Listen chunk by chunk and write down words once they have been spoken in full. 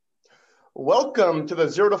Welcome to the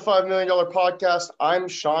 $0 to $5 million podcast. I'm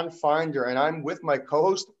Sean Finder, and I'm with my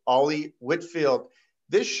co-host, Ollie Whitfield.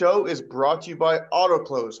 This show is brought to you by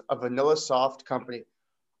AutoClose, a VanillaSoft company.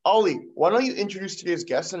 Ollie, why don't you introduce today's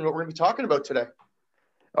guest and what we're going to be talking about today?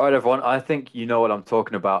 All right, everyone. I think you know what I'm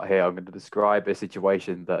talking about here. I'm going to describe a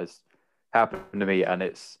situation that has happened to me, and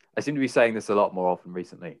I seem to be saying this a lot more often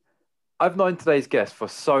recently. I've known today's guest for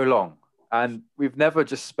so long, and we've never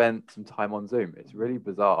just spent some time on Zoom. It's really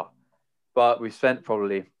bizarre. But we've spent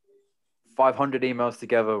probably 500 emails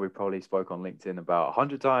together. We probably spoke on LinkedIn about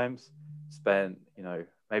 100 times, spent,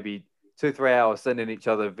 maybe 2 or 3 hours sending each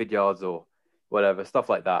other videos or whatever, stuff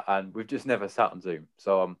like that. And we've just never sat on Zoom.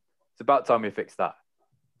 So it's about time we fix that.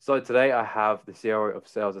 So today I have the CRO of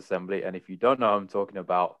Sales Assembly, and if you don't know what I'm talking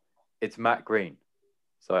about, it's Matt Green.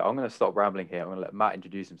 So I'm going to stop rambling here. I'm going to let Matt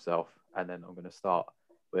introduce himself, and then I'm going to start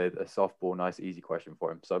with a softball, nice, easy question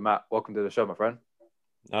for him. So Matt, welcome to the show, my friend.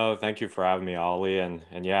 Oh, thank you for having me, Ollie. And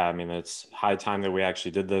yeah, I mean, it's high time that we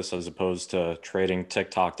actually did this as opposed to trading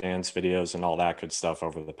TikTok dance videos and all that good stuff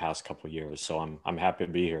over the past couple of years. So I'm happy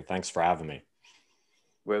to be here. Thanks for having me.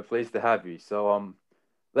 We're pleased to have you. So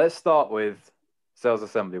let's start with Sales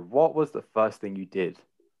Assembly. What was the first thing you did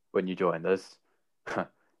when you joined? There's a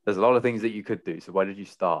lot of things that you could do. So why did you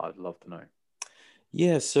start? I'd love to know.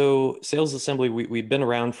 Yeah, so Sales Assembly, we've been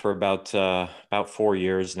around for about 4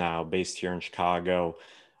 years now, based here in Chicago.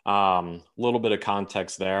 A little bit of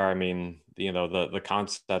context there. I mean, the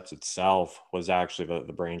concept itself was actually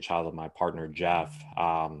the brainchild of my partner Jeff.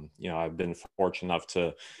 I've been fortunate enough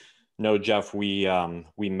to know Jeff. We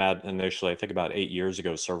met initially, I think, about 8 years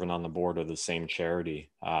ago, serving on the board of the same charity,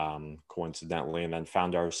 coincidentally, and then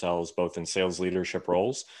found ourselves both in sales leadership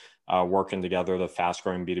roles, working together at a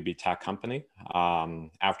fast-growing B2B tech company.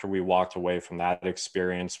 After we walked away from that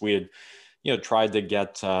experience, we had, tried to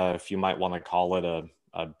get, if you might want to call it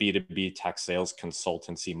a B2B tech sales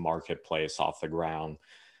consultancy marketplace off the ground.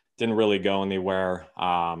 Didn't really go anywhere.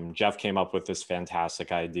 Jeff came up with this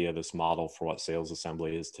fantastic idea, this model for what Sales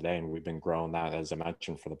Assembly is today, and we've been growing that, as I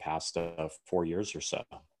mentioned, for the past 4 years or so.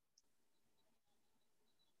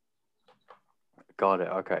 Got it.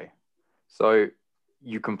 Okay. So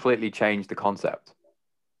you completely changed the concept.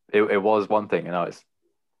 It was one thing, it's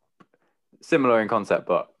similar in concept,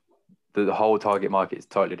 but the whole target market is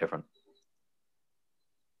totally different.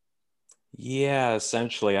 Yeah,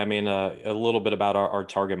 essentially. I mean, a little bit about our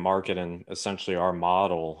target market and essentially our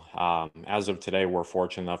model. As of today, we're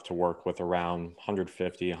fortunate enough to work with around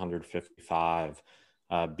 150, 155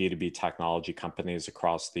 B2B technology companies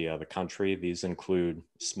across the country. These include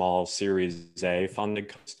small Series A funded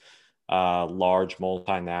companies, large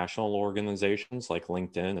multinational organizations like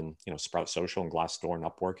LinkedIn and Sprout Social and Glassdoor and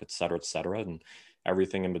Upwork, et cetera, and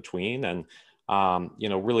everything in between. And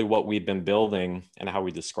really what we've been building and how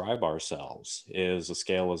we describe ourselves is a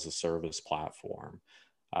scale as a service platform.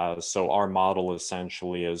 So our model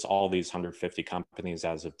essentially is all these 150 companies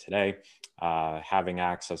as of today, having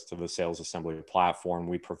access to the Sales Assembly platform.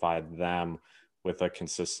 We provide them with a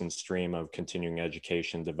consistent stream of continuing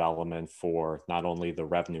education development for not only the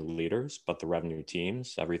revenue leaders, but the revenue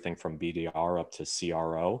teams, everything from BDR up to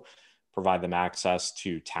CRO, provide them access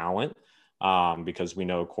to talent. Because we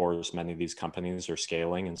know, of course, many of these companies are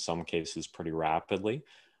scaling, in some cases pretty rapidly.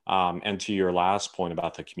 And to your last point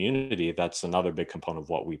about the community, that's another big component of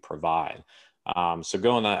what we provide. So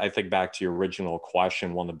going, I think, back to your original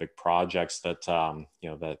question, one of the big projects that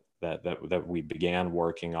that we began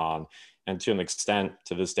working on, and to an extent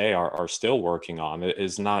to this day are still working on,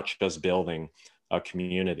 is not just building a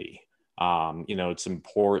community. It's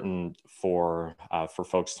important for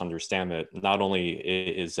folks to understand that not only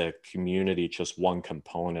is a community just one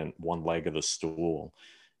component, one leg of the stool,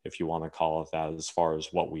 if you want to call it that, as far as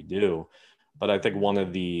what we do. But I think one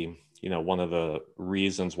of the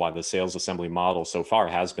reasons why the Sales Assembly model so far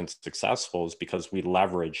has been successful is because we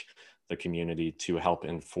leverage the community to help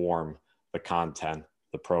inform the content,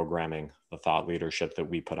 the programming, the thought leadership that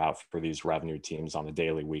we put out for these revenue teams on a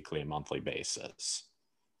daily, weekly, and monthly basis.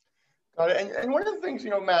 Got it. And one of the things,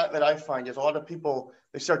 Matt, that I find is a lot of people,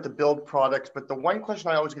 they start to build products, but the one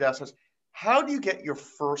question I always get asked is, how do you get your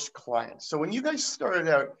first clients? So when you guys started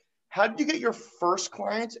out, how did you get your first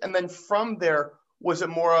clients? And then from there, was it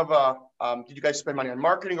more of did you guys spend money on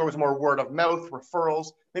marketing, or was it more word of mouth, referrals?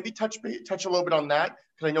 Maybe touch a little bit on that,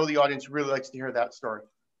 because I know the audience really likes to hear that story.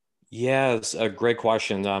 Yes, a great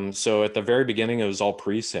question. So at the very beginning, it was all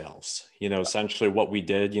pre-sales. Essentially what we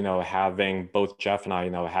did, having both Jeff and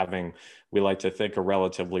I, we like to think a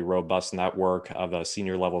relatively robust network of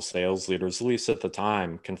senior level sales leaders, at least at the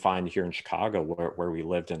time, confined here in Chicago, where we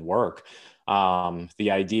lived and work. The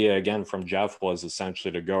idea, again, from Jeff was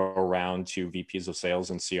essentially to go around to VPs of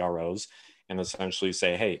sales and CROs and essentially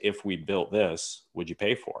say, hey, if we built this, would you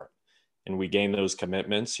pay for it? And we gained those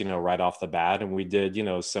commitments, right off the bat. And we did,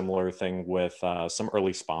 a similar thing with some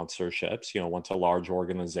early sponsorships, went to large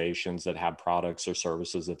organizations that had products or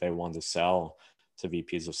services that they wanted to sell to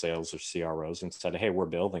VPs of sales or CROs and said, hey, we're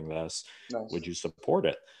building this. Nice. Would you support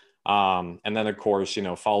it? And then, of course,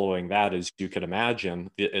 following that, as you could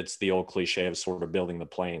imagine, it's the old cliche of sort of building the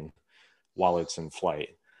plane while it's in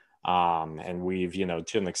flight. And we've,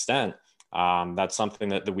 to an extent, that's something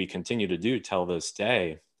that we continue to do till this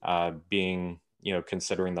day. Being,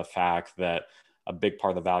 considering the fact that a big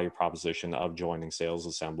part of the value proposition of joining Sales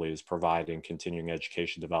Assembly is providing continuing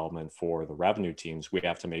education development for the revenue teams. We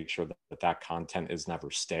have to make sure that content is never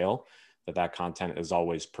stale, that content is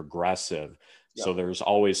always progressive. Yep. So there's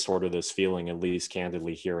always sort of this feeling, at least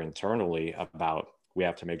candidly here internally, about we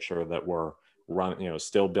have to make sure that we're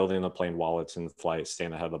still building the plane while it's in flight,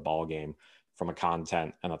 staying ahead of the ball game from a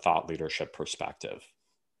content and a thought leadership perspective.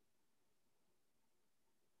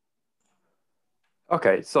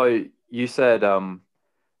 Okay, so you said a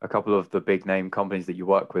couple of the big name companies that you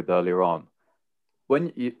work with earlier on.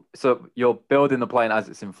 So you're building the plane as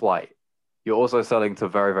it's in flight. You're also selling to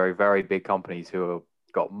very, very, very big companies who have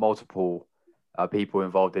got multiple people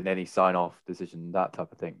involved in any sign-off decision, that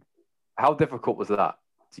type of thing. How difficult was that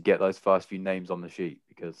to get those first few names on the sheet?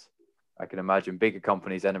 Because I can imagine bigger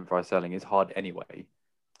companies, enterprise selling is hard anyway.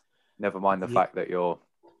 Never mind the fact that you're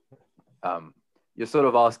sort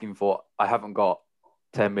of asking for, I haven't got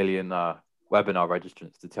 10 million webinar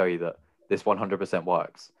registrants to tell you that this 100%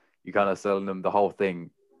 works. You kind of selling them the whole thing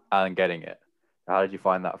and getting it. How did you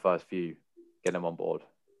find that first few, get them on board?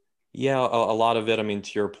 Yeah, a lot of it, I mean,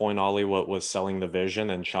 to your point, Ollie, what was selling the vision,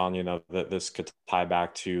 and Sean, that this could tie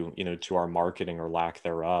back to, to our marketing or lack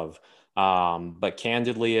thereof. But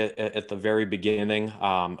candidly, at the very beginning,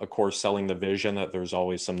 of course, selling the vision, that there's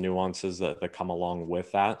always some nuances that come along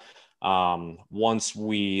with that. Once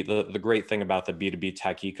the great thing about the B2B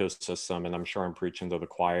tech ecosystem, and I'm sure I'm preaching to the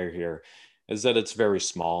choir here, is that it's very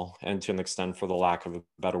small and to an extent, for the lack of a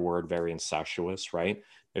better word, very incestuous, right?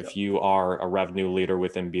 If you are a revenue leader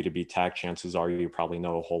within B2B tech, chances are you probably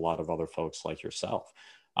know a whole lot of other folks like yourself.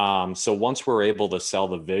 So once we're able to sell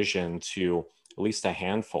the vision to at least a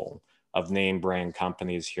handful of name brand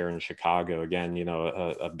companies here in Chicago, again,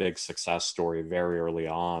 a big success story very early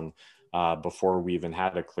on, before we even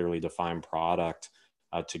had a clearly defined product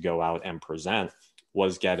to go out and present,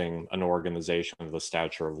 was getting an organization of the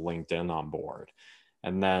stature of LinkedIn on board.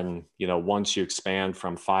 And then, once you expand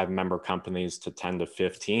from 5-member companies to 10 to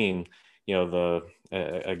 15,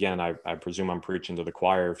 again, I presume I'm preaching to the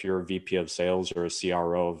choir. If you're a VP of sales or a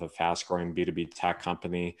CRO of a fast growing B2B tech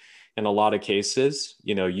company, in a lot of cases,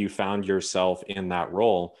 you found yourself in that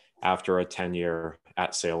role after a 10-year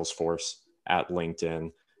at Salesforce, at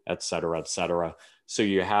LinkedIn, et cetera, et cetera. So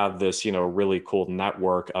you have this, really cool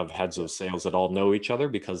network of heads of sales that all know each other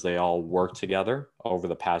because they all work together over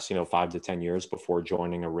the past, 5 to 10 years before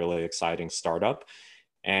joining a really exciting startup.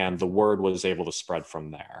 And the word was able to spread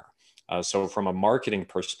from there. So from a marketing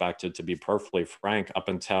perspective, to be perfectly frank, up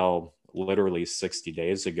until literally 60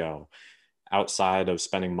 days ago, outside of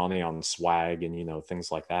spending money on swag and,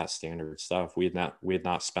 things like that, standard stuff, we had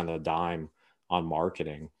not spent a dime on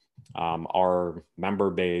marketing. Our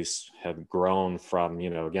member base had grown from,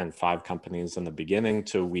 again, 5 companies in the beginning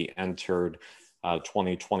to we entered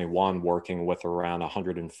 2021 working with around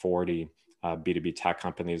 140 B2B tech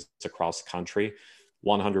companies across the country.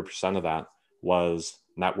 100% of that was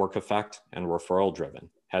network effect and referral driven.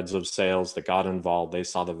 Heads of sales that got involved, they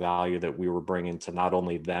saw the value that we were bringing to not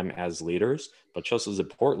only them as leaders, but just as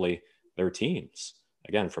importantly, their teams.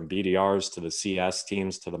 Again, from BDRs to the CS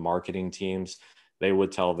teams to the marketing teams, they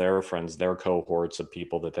would tell their friends, their cohorts of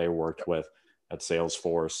people that they worked with at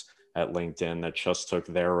Salesforce, at LinkedIn, that just took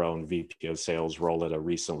their own VP of sales role at a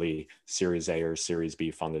recently Series A or Series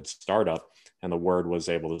B funded startup. And the word was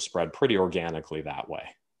able to spread pretty organically that way.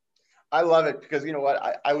 I love it because you know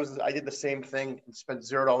what, I did the same thing and spent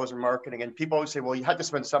 $0 in marketing, and people always say, well, you had to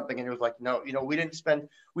spend something, and it was like, no, we didn't spend.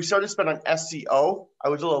 We started to spend on SEO. I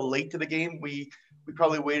was a little late to the game. We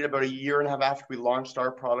probably waited about 1.5 years after we launched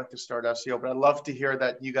our product to start SEO. But I love to hear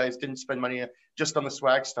that you guys didn't spend money just on the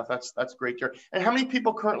swag stuff. That's great to hear. And how many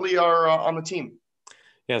people currently are on the team?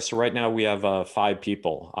 Yeah, so right now we have 5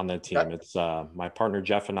 people on the Okay. team. It's my partner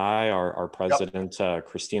Jeff and I, our Yep. president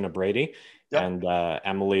Christina Brady, Yep. and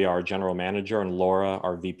Emily, our general manager, and Laura,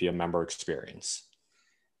 our VP of member experience.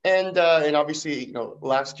 And obviously,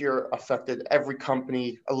 last year affected every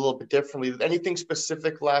company a little bit differently. Anything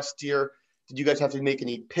specific last year? Did you guys have to make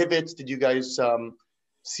any pivots? Did you guys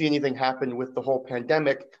see anything happen with the whole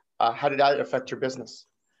pandemic? How did that affect your business?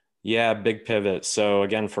 Yeah, big pivot. So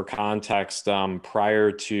again, for context,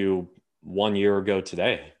 prior to 1 year ago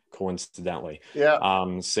today, coincidentally,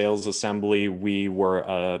 Yeah. Sales Assembly, we were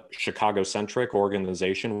a Chicago-centric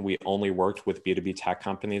organization. We only worked with B2B tech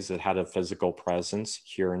companies that had a physical presence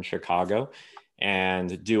here in Chicago,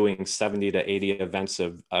 and doing 70 to 80 events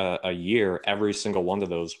a year. Every single one of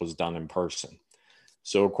those was done in person.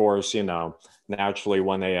 So of course, naturally,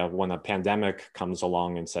 when a pandemic comes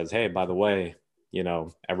along and says, "Hey, by the way,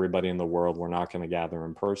 everybody in the world, we're not going to gather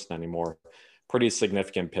in person anymore," pretty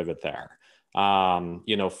significant pivot there.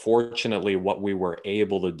 Fortunately, what we were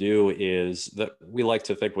able to do is that we like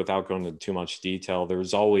to think, without going into too much detail,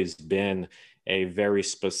 there's always been a very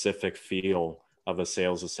specific feel of a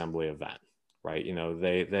sales assembly event, right?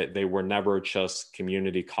 They were never just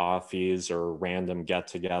community coffees or random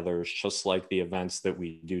get-togethers, just like the events that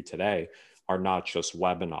we do today are not just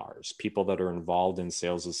webinars. People that are involved in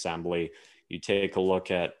sales assembly, you take a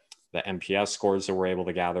look at the NPS scores that we're able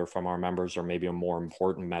to gather from our members, or maybe a more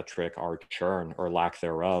important metric, our churn or lack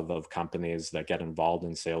thereof of companies that get involved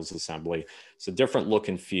in sales assembly. It's a different look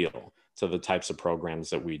and feel to the types of programs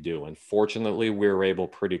that we do. And fortunately, we were able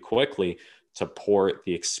pretty quickly to port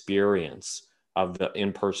the experience of the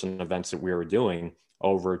in-person events that we were doing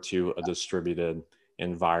over to a distributed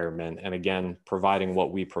environment. And again, providing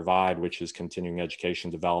what we provide, which is continuing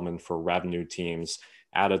education development for revenue teams,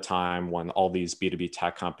 at a time when all these B2B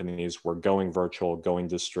tech companies were going virtual, going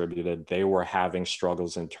distributed. They were having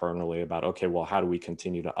struggles internally about, okay, well, how do we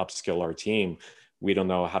continue to upskill our team? We don't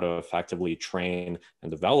know how to effectively train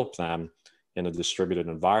and develop them in a distributed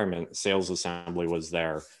environment. Sales Assembly was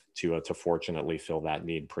there to fortunately fill that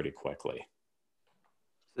need pretty quickly.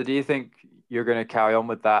 So do you think you're going to carry on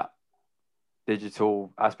with that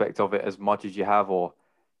digital aspect of it as much as you have, or,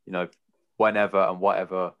 whenever and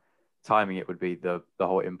whatever timing it would be, the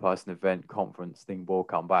whole in-person event conference thing will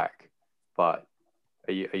come back? But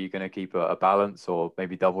are you going to keep a balance, or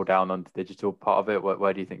maybe double down on the digital part of it?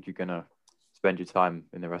 Where do you think you're going to spend your time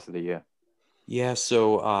in the rest of the year? Yeah,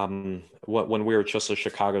 so when we were just a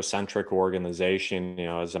Chicago-centric organization,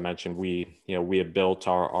 as I mentioned, we had built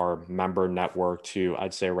our member network to,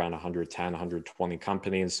 I'd say, around 110, 120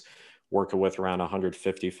 companies, working with around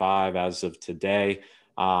 155 as of today,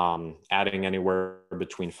 adding anywhere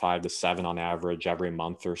between 5 to 7 on average every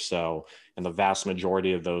month or so. And the vast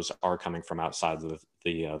majority of those are coming from outside of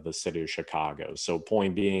the city of Chicago. So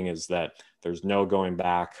point being is that there's no going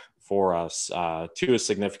back for us to a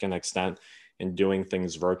significant extent in doing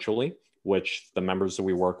things virtually, which the members that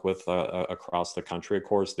we work with across the country, of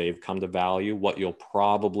course, they've come to value. What you'll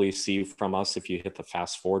probably see from us if you hit the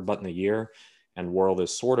fast forward button a year and world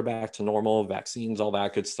is sort of back to normal, vaccines, all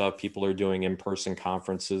that good stuff, people are doing in-person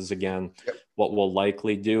conferences again. Yep. What we'll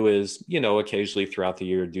likely do is, occasionally throughout the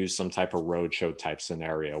year, do some type of roadshow type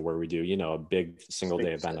scenario where we do, a big single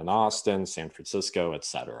day event in Austin, San Francisco, et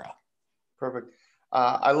cetera. Perfect.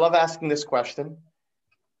 I love asking this question.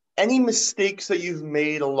 Any mistakes that you've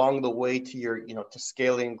made along the way to your, to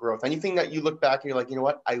scaling growth? Anything that you look back and you're like,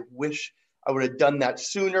 what, I wish I would have done that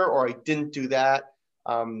sooner, or I didn't do that?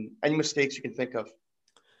 Any mistakes you can think of?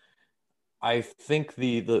 I think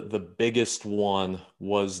the biggest one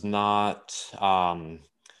was not,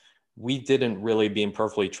 we didn't really, being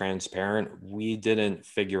perfectly transparent, we didn't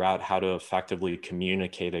figure out how to effectively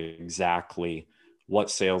communicate exactly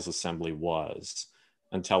what Sales Assembly was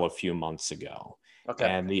until a few months ago. Okay.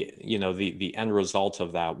 And the end result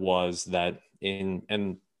of that was that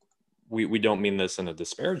and we don't mean this in a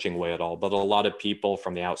disparaging way at all, but a lot of people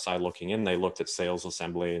from the outside looking in, they looked at Sales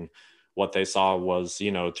Assembly and what they saw was,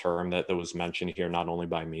 a term that was mentioned here, not only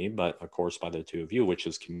by me, but of course by the two of you, which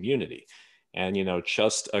is community. And,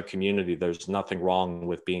 just a community, there's nothing wrong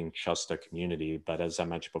with being just a community. But as I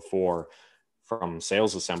mentioned before, from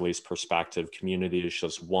Sales Assembly's perspective, community is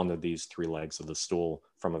just one of these 3 legs of the stool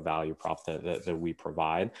from a value prop that we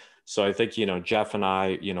provide. So I think, Jeff and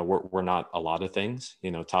I, we're not a lot of things,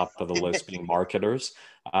 top of the list being marketers.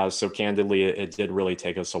 So candidly, it did really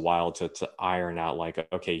take us a while to iron out, like,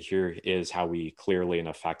 okay, here is how we clearly and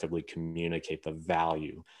effectively communicate the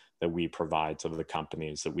value that we provide to the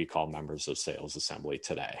companies that we call members of Sales Assembly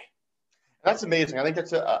today. That's amazing. I think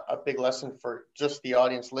that's a big lesson for just the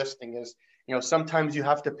audience listening is, sometimes you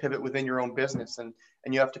have to pivot within your own business and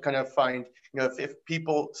you have to kind of find, if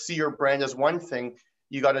people see your brand as one thing,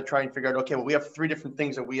 you got to try and figure out, okay, well, we have three different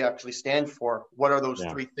things that we actually stand for. What are those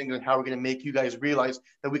three things and how are we going to make you guys realize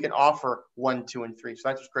that we can offer 1, 2, and 3? So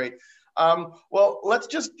that's great. Well, let's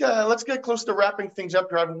get close to wrapping things up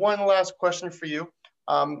here. I have one last question for you.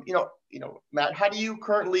 Matt, how do you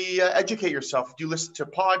currently educate yourself? Do you listen to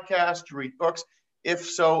podcasts? Do you read books? If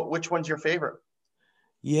so, which one's your favorite?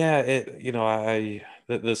 Yeah,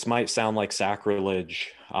 this might sound like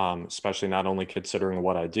sacrilege, especially not only considering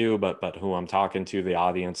what I do, but who I'm talking to, the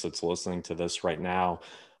audience that's listening to this right now.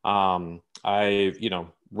 I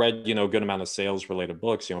read a good amount of sales related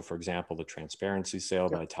books. For example, The Transparency Sale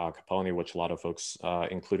by Tal Capone, which a lot of folks,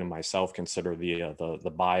 including myself, consider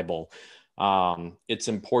the Bible. It's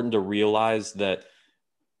important to realize that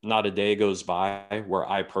not a day goes by where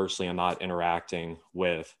I personally am not interacting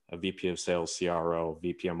with a VP of sales, CRO,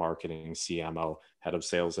 VP of marketing, CMO, head of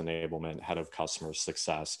sales enablement, head of customer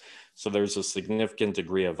success. So there's a significant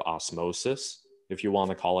degree of osmosis, if you want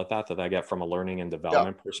to call it that I get from a learning and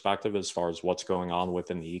development perspective as far as what's going on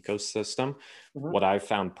within the ecosystem. What I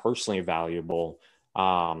found personally valuable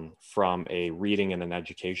from a reading and an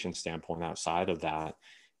education standpoint outside of that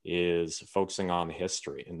is focusing on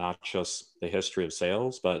history, and not just the history of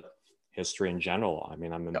sales, but history in general. I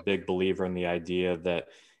mean, I'm a big believer in the idea that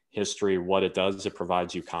history, what it does, it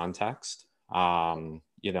provides you context, and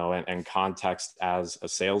context as a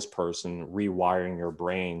salesperson, rewiring your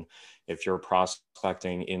brain. If you're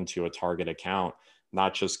prospecting into a target account,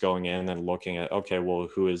 not just going in and looking at, okay, well,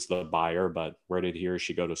 who is the buyer, but where did he or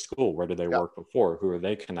she go to school? Where did they work before? Who are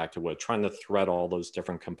they connected with? Trying to thread all those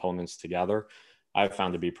different components together, I've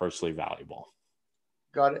found to be personally valuable.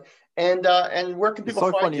 Got it. And where can people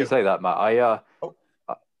find you? It's so funny you say that, Matt.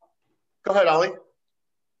 Go ahead, Ali.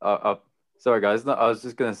 Sorry, guys. No, I was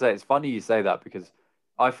just going to say, it's funny you say that because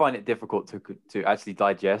I find it difficult to actually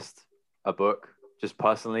digest a book. Just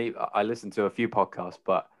personally, I listen to a few podcasts,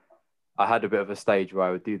 but I had a bit of a stage where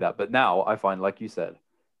I would do that. But now I find, like you said,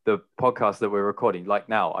 the podcast that we're recording, like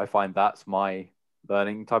now, I find that's my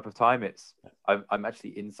learning type of time. I'm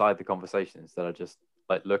actually inside the conversation instead of just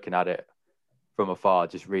like looking at it from afar,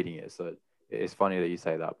 just reading it. So it's funny that you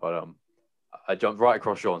say that, but I jumped right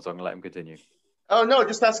across Sean, so I'm gonna let him continue. Oh no,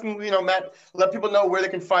 just asking, Matt, let people know where they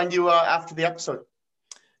can find you after the episode.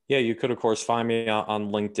 Yeah, you could, of course, find me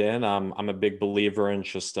on LinkedIn. I'm a big believer in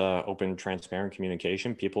just open, transparent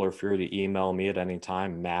communication. People are free to email me at any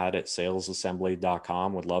time,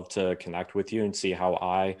 matt@salesassembly.com. Would love to connect with you and see how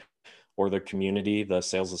I or the community, the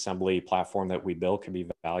Sales Assembly platform that we built, can be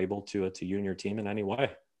valuable to you and your team in any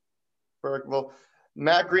way. Perfect. Well,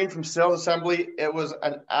 Matt Green from Sales Assembly, it was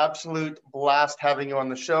an absolute blast having you on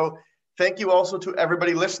the show. Thank you also to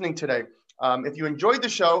everybody listening today. If you enjoyed the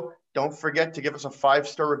show, don't forget to give us a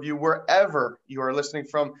 5-star review wherever you are listening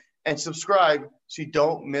from, and subscribe so you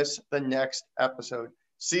don't miss the next episode.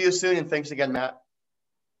 See you soon, and thanks again, Matt.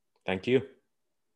 Thank you.